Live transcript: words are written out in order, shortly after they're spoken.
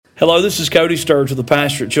Hello, this is Cody Sturge, the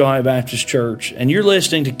pastor at Chilhowee Baptist Church, and you're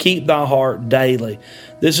listening to Keep Thy Heart Daily.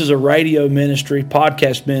 This is a radio ministry,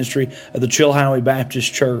 podcast ministry of the Chilhowee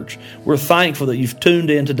Baptist Church. We're thankful that you've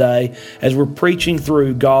tuned in today as we're preaching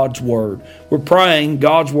through God's Word. We're praying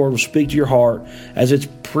God's Word will speak to your heart as it's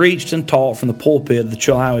preached and taught from the pulpit of the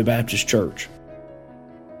Chilhowee Baptist Church.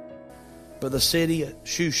 But the city of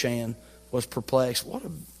Shushan was perplexed. What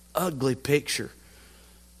an ugly picture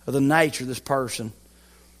of the nature of this person.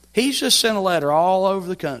 He's just sent a letter all over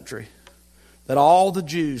the country that all the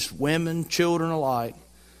Jews, women, children alike,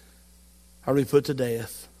 are to be put to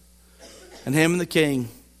death. And him and the king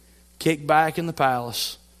kick back in the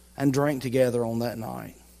palace and drink together on that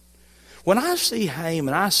night. When I see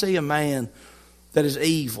Haman, I see a man that is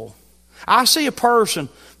evil. I see a person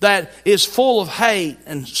that is full of hate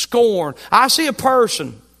and scorn. I see a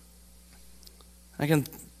person I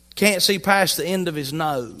can't see past the end of his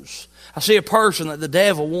nose. I see a person that the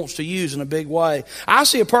devil wants to use in a big way. I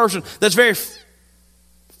see a person that's very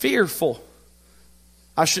fearful.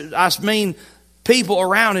 I mean, people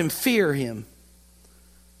around him fear him.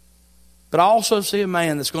 But I also see a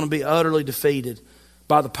man that's going to be utterly defeated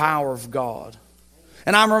by the power of God.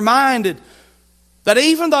 And I'm reminded that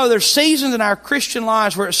even though there's seasons in our Christian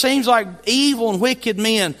lives where it seems like evil and wicked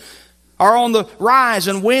men are on the rise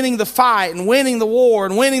and winning the fight and winning the war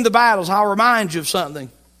and winning the battles, I'll remind you of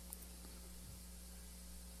something.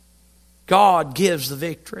 God gives the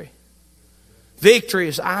victory. Victory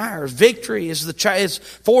is ours. Victory is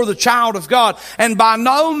for the child of God. And by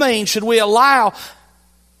no means should we allow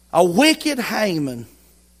a wicked Haman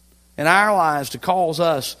in our lives to cause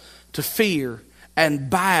us to fear and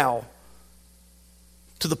bow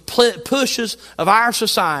to the pushes of our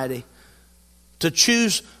society to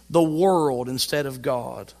choose the world instead of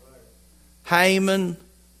God. Haman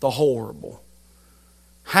the horrible.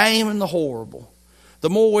 Haman the horrible. The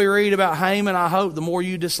more we read about Haman, I hope, the more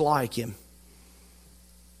you dislike him.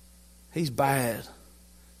 He's bad.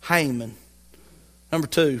 Haman. Number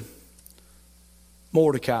 2,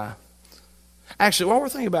 Mordecai. Actually, while we're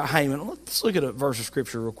thinking about Haman, let's look at a verse of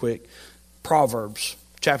Scripture real quick. Proverbs,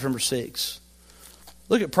 chapter number 6.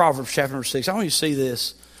 Look at Proverbs, chapter number 6. I want you to see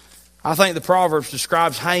this. I think the Proverbs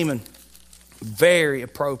describes Haman very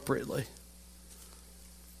appropriately.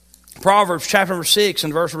 Proverbs, chapter number 6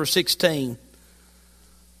 and verse number 16.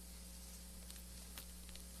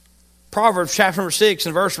 Proverbs chapter number 6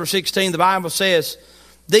 and verse number 16, the Bible says,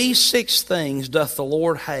 "These 6 things doth the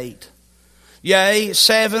Lord hate. Yea,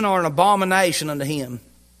 7 are an abomination unto him."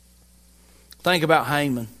 Think about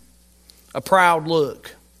Haman. A proud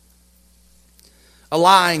look, a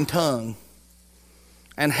lying tongue,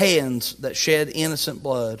 and hands that shed innocent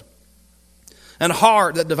blood, and a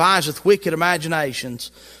heart that deviseth wicked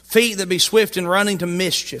imaginations, feet that be swift in running to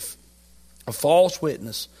mischief, a false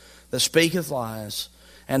witness that speaketh lies,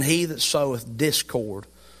 and he that soweth discord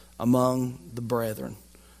among the brethren.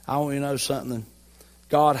 I want you to know something.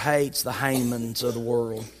 God hates the Hamans of the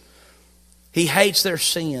world. He hates their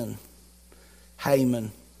sin.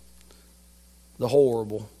 Haman, the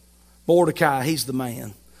horrible. Mordecai, he's the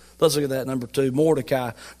man. Let's look at that, number 2.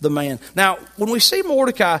 Mordecai, the man. Now, when we see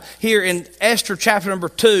Mordecai here in Esther chapter number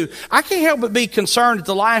 2, I can't help but be concerned at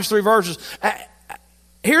the last 3 verses.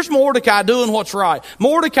 Here's Mordecai doing what's right.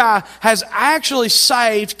 Mordecai has actually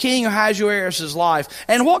saved King Ahasuerus' life.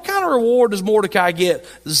 And what kind of reward does Mordecai get?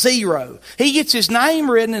 0. He gets his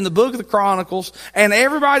name written in the book of the Chronicles, and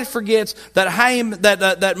everybody forgets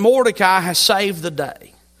that Mordecai has saved the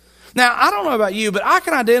day. Now, I don't know about you, but I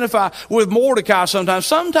can identify with Mordecai sometimes.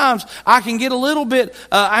 Sometimes I can get a little bit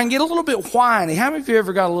whiny. How many of you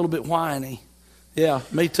ever got a little bit whiny? Yeah,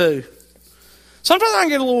 me too. Sometimes I can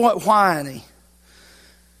get a little whiny.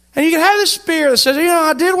 And you can have this spirit that says,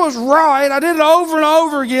 I did what's right. I did it over and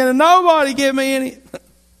over again, and nobody gave me any. Let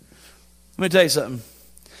me tell you something.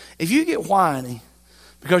 If you get whiny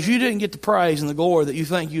because you didn't get the praise and the glory that you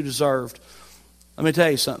think you deserved, let me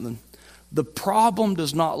tell you something. The problem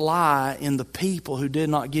does not lie in the people who did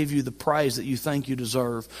not give you the praise that you think you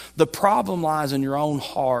deserve. The problem lies in your own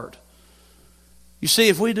heart. You see,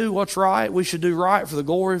 if we do what's right, we should do right for the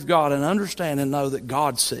glory of God and understand and know that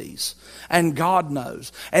God sees and God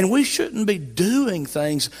knows. And we shouldn't be doing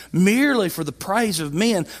things merely for the praise of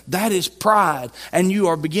men. That is pride. And you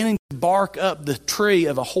are beginning to bark up the tree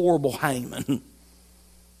of a horrible Haman.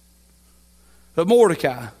 But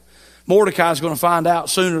Mordecai is going to find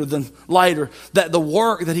out sooner than later that the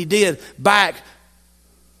work that he did back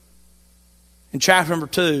in chapter number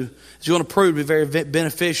 2 is going to prove to be very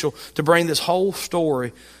beneficial to bring this whole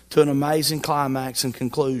story to an amazing climax and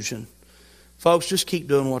conclusion. Folks, just keep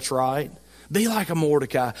doing what's right. Be like a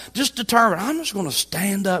Mordecai. Just determine, I'm just going to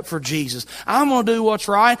stand up for Jesus. I'm going to do what's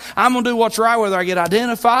right. I'm going to do what's right whether I get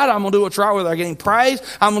identified. I'm going to do what's right whether I'm getting praised.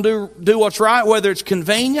 I'm going to do what's right whether it's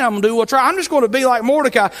convenient. I'm going to do what's right. I'm just going to be like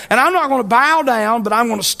Mordecai. And I'm not going to bow down, but I'm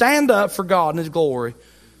going to stand up for God and His glory.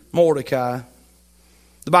 Mordecai.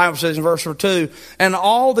 The Bible says in verse 2, and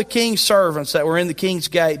all the king's servants that were in the king's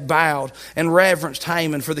gate bowed and reverenced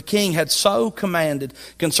Haman, for the king had so commanded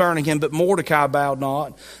concerning him. But Mordecai bowed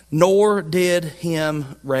not, nor did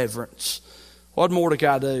him reverence. What did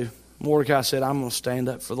Mordecai do? Mordecai said, I'm going to stand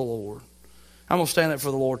up for the Lord. I'm going to stand up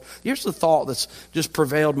for the Lord. Here's the thought that's just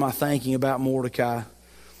prevailed my thinking about Mordecai.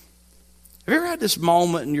 Have you ever had this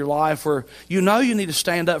moment in your life where you know you need to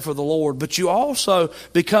stand up for the Lord, but you also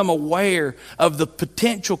become aware of the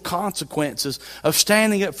potential consequences of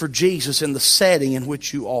standing up for Jesus in the setting in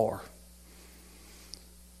which you are?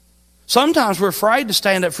 Sometimes we're afraid to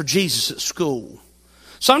stand up for Jesus at school.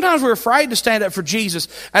 Sometimes we're afraid to stand up for Jesus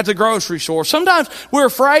at the grocery store. Sometimes we're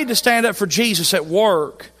afraid to stand up for Jesus at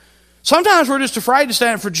work. Sometimes we're just afraid to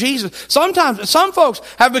stand up for Jesus. Sometimes some folks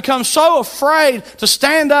have become so afraid to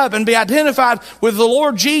stand up and be identified with the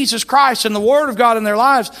Lord Jesus Christ and the Word of God in their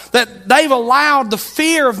lives that they've allowed the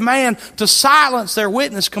fear of man to silence their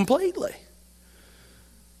witness completely.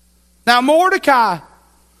 Now Mordecai,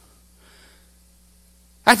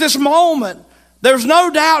 at this moment, there was no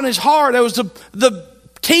doubt in his heart. There was the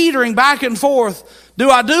teetering back and forth. Do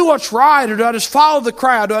I do what's right or do I just follow the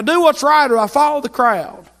crowd? Do I do what's right or do I follow the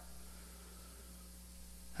crowd?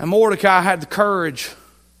 And Mordecai had the courage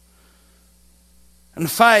and the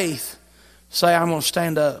faith to say, I'm going to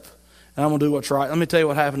stand up and I'm going to do what's right. Let me tell you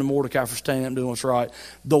what happened to Mordecai for standing up and doing what's right.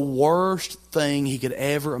 The worst thing he could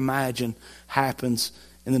ever imagine happens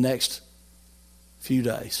in the next few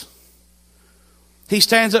days. He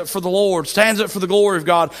stands up for the Lord, stands up for the glory of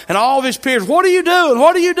God. And all of his peers, what are you doing?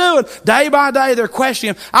 What are you doing? Day by day they're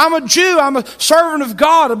questioning him. I'm a Jew, I'm a servant of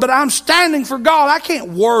God, but I'm standing for God. I can't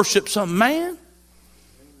worship some man.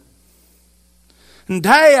 And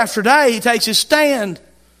day after day, he takes his stand,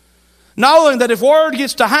 knowing that if word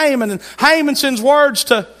gets to Haman, and Haman sends words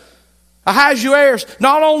to Ahasuerus,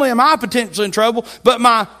 not only am I potentially in trouble, but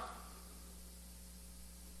my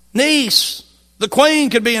niece, the queen,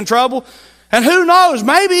 could be in trouble. And who knows,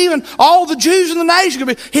 maybe even all the Jews in the nation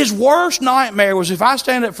could be. His worst nightmare was, if I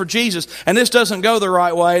stand up for Jesus and this doesn't go the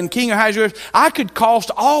right way, and King Ahasuerus, I could cost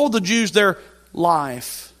all the Jews their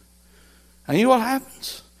life. And you know what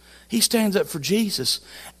happens? He stands up for Jesus,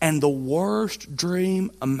 and the worst dream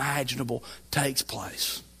imaginable takes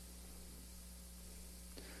place.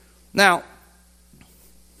 Now,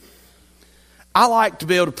 I like to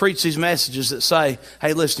be able to preach these messages that say,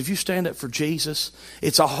 hey, listen, if you stand up for Jesus,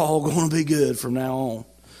 it's all going to be good from now on.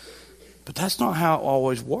 But that's not how it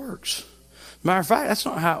always works. Matter of fact, that's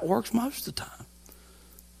not how it works most of the time.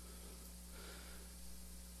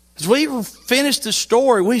 As we finish the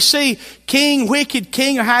story, we see wicked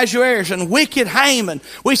King Ahasuerus and wicked Haman.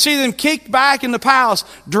 We see them kicked back in the palace,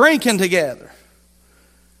 drinking together.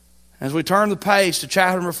 As we turn the page to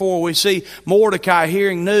chapter number 4, we see Mordecai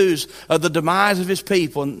hearing news of the demise of his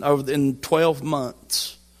people in 12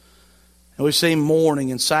 months. And we see him mourning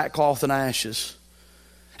in sackcloth and ashes.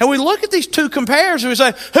 And we look at these two comparisons and we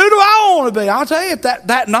say, who do I want to be? I'll tell you,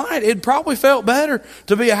 that night it probably felt better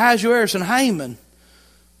to be Ahasuerus and Haman.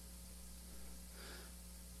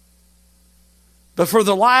 But for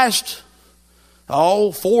the last,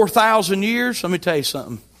 4,000 years, let me tell you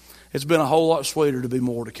something. It's been a whole lot sweeter to be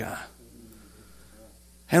Mordecai.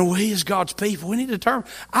 And we as God's people, we need to determine,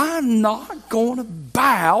 I'm not going to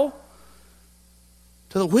bow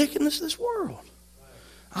to the wickedness of this world.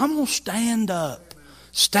 I'm going to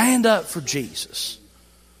stand up for Jesus.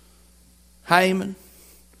 Haman,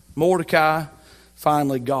 Mordecai,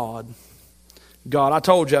 finally God. God, I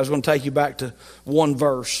told you I was going to take you back to one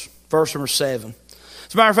verse number 7.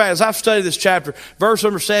 As a matter of fact, as I've studied this chapter, verse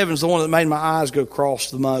number 7 is the one that made my eyes go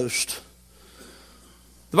cross the most.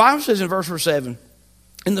 The Bible says in verse number 7,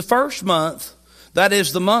 in the first month, that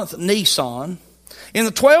is the month Nisan, in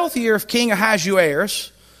the 12th year of King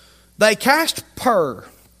Ahasuerus, they cast pur,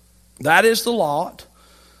 that is the lot,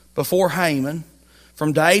 before Haman,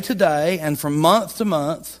 from day to day and from month to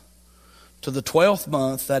month, to the 12th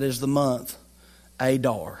month, that is the month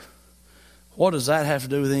Adar. What does that have to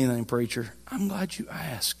do with anything, preacher? I'm glad you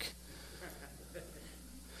ask.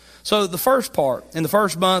 So the first part, in the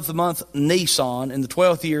first month, the month Nisan, in the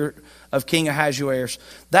 12th year of King Ahasuerus,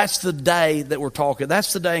 that's the day that we're talking.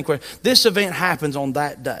 That's the day in question. This event happens on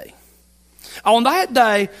that day. On that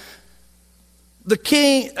day,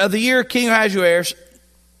 the year of King Ahasuerus,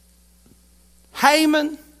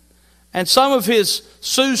 Haman and some of his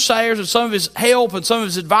soothsayers and some of his help and some of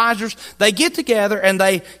his advisors, they get together and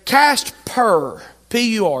they cast pur,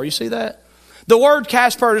 P-U-R. You see that? The word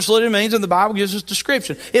cast pur just literally means, and the Bible gives us a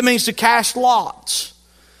description, it means to cast lots.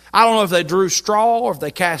 I don't know if they drew straw or if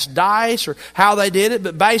they cast dice or how they did it,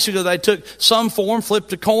 but basically they took some form,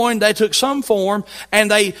 flipped a coin, they took some form,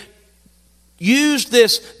 and they used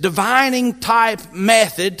this divining type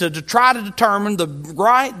method to try to determine the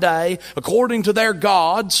right day according to their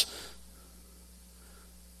gods,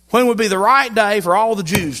 when would be the right day for all the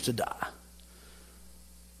Jews to die.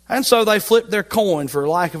 And so they flipped their coin, for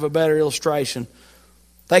lack of a better illustration.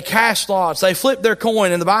 They cast lots. They flipped their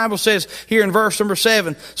coin. And the Bible says here in verse number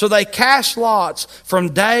 7, so they cast lots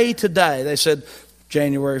from day to day. They said,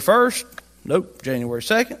 January 1st, nope. January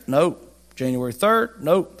 2nd, nope. January 3rd,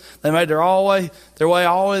 nope. They made their way all the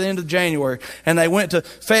way to the end of January. And they went to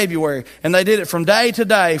February. And they did it from day to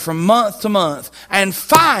day, from month to month. And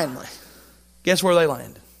finally, guess where they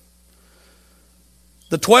landed?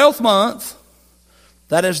 The 12th month,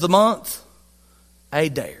 that is the month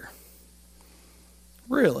Adar.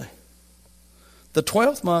 Really? The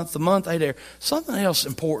 12th month, the month Adar. Something else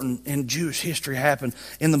important in Jewish history happened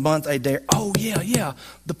in the month Adar. Oh, yeah,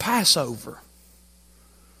 the Passover.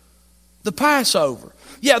 The Passover.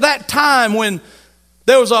 Yeah, that time when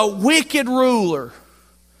there was a wicked ruler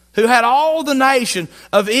who had all the nation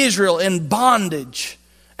of Israel in bondage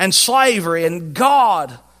and slavery, and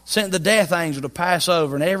God sent the death angel to pass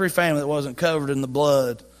over, and every family that wasn't covered in the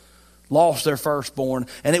blood lost their firstborn.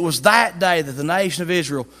 And it was that day that the nation of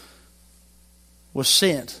Israel was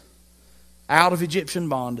sent out of Egyptian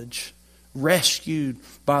bondage, rescued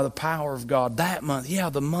by the power of God. That month,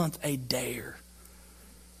 the month Adar.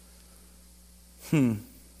 Do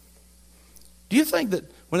you think that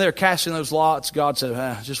when they were casting those lots, God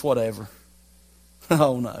said, just whatever?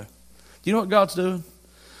 Oh, no. Do you know what God's doing?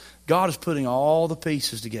 God is putting all the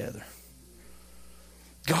pieces together.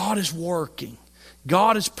 God is working.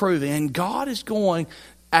 God is proving. And God is going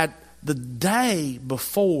at the day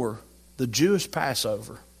before the Jewish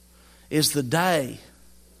Passover is the day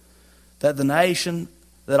that the nation,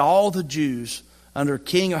 that all the Jews under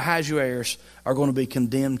King Ahasuerus are going to be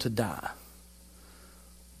condemned to die.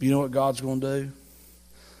 You know what God's going to do?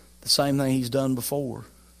 The same thing He's done before.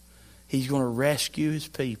 He's going to rescue His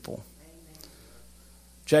people.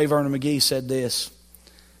 J. Vernon McGee said this.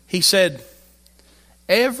 He said,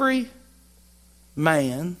 every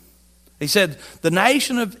man, he said, the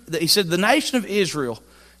nation of Israel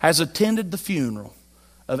has attended the funeral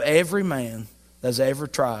of every man that's ever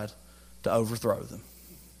tried to overthrow them.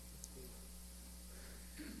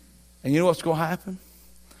 And you know what's going to happen?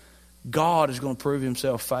 God is going to prove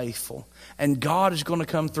Himself faithful. And God is going to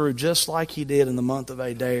come through just like He did in the month of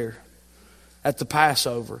Adar at the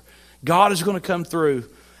Passover. God is going to come through.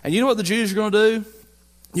 And you know what the Jews are going to do?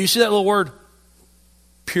 You see that little word?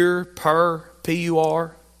 Pure,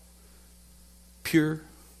 P-U-R. Pure.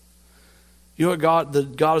 You know what God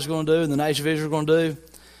is going to do and the nation of Israel is going to do?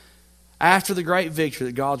 After the great victory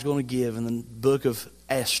that God's going to give in the book of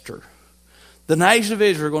Esther, the nation of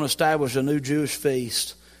Israel is going to establish a new Jewish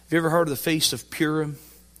feast. Have you ever heard of the Feast of Purim?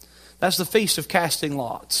 That's the Feast of Casting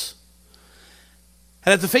Lots.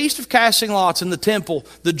 And at the Feast of Casting Lots in the temple,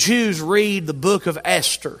 the Jews read the book of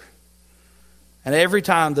Esther. And every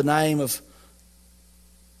time the name of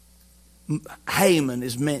Haman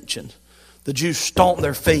is mentioned, the Jews stomp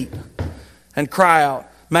their feet and cry out,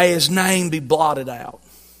 may his name be blotted out.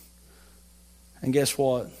 And guess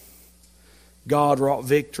what? God wrought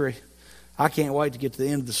victory. I can't wait to get to the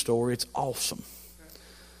end of the story. It's awesome.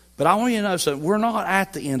 But I want you to know something. We're not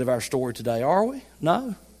at the end of our story today, are we?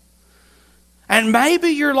 No. And maybe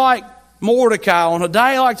you're like Mordecai on a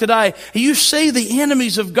day like today. You see the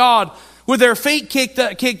enemies of God with their feet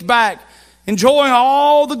kicked back, enjoying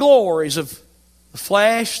all the glories of the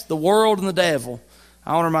flesh, the world, and the devil.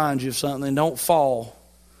 I want to remind you of something. Don't fall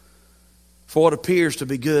for what appears to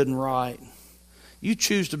be good and right. You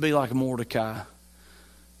choose to be like Mordecai.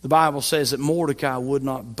 The Bible says that Mordecai would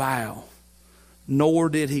not bow, nor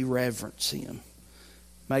did he reverence him.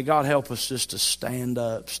 May God help us just to stand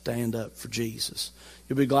up for Jesus.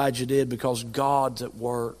 You'll be glad you did, because God's at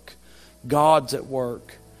work. God's at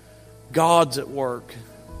work. God's at work.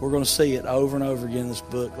 We're going to see it over and over again in this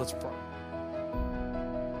book. Let's pray.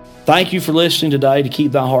 Thank you for listening today to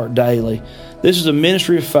Keep Thy Heart Daily. This is a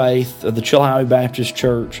ministry of faith of the Chilhowee Baptist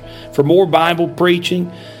Church. For more Bible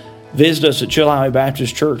preaching, visit us at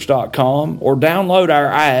chilhoweebaptistchurch.com or download our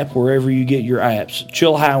app wherever you get your apps.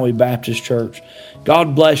 Chilhowee Baptist Church.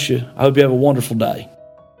 God bless you. I hope you have a wonderful day.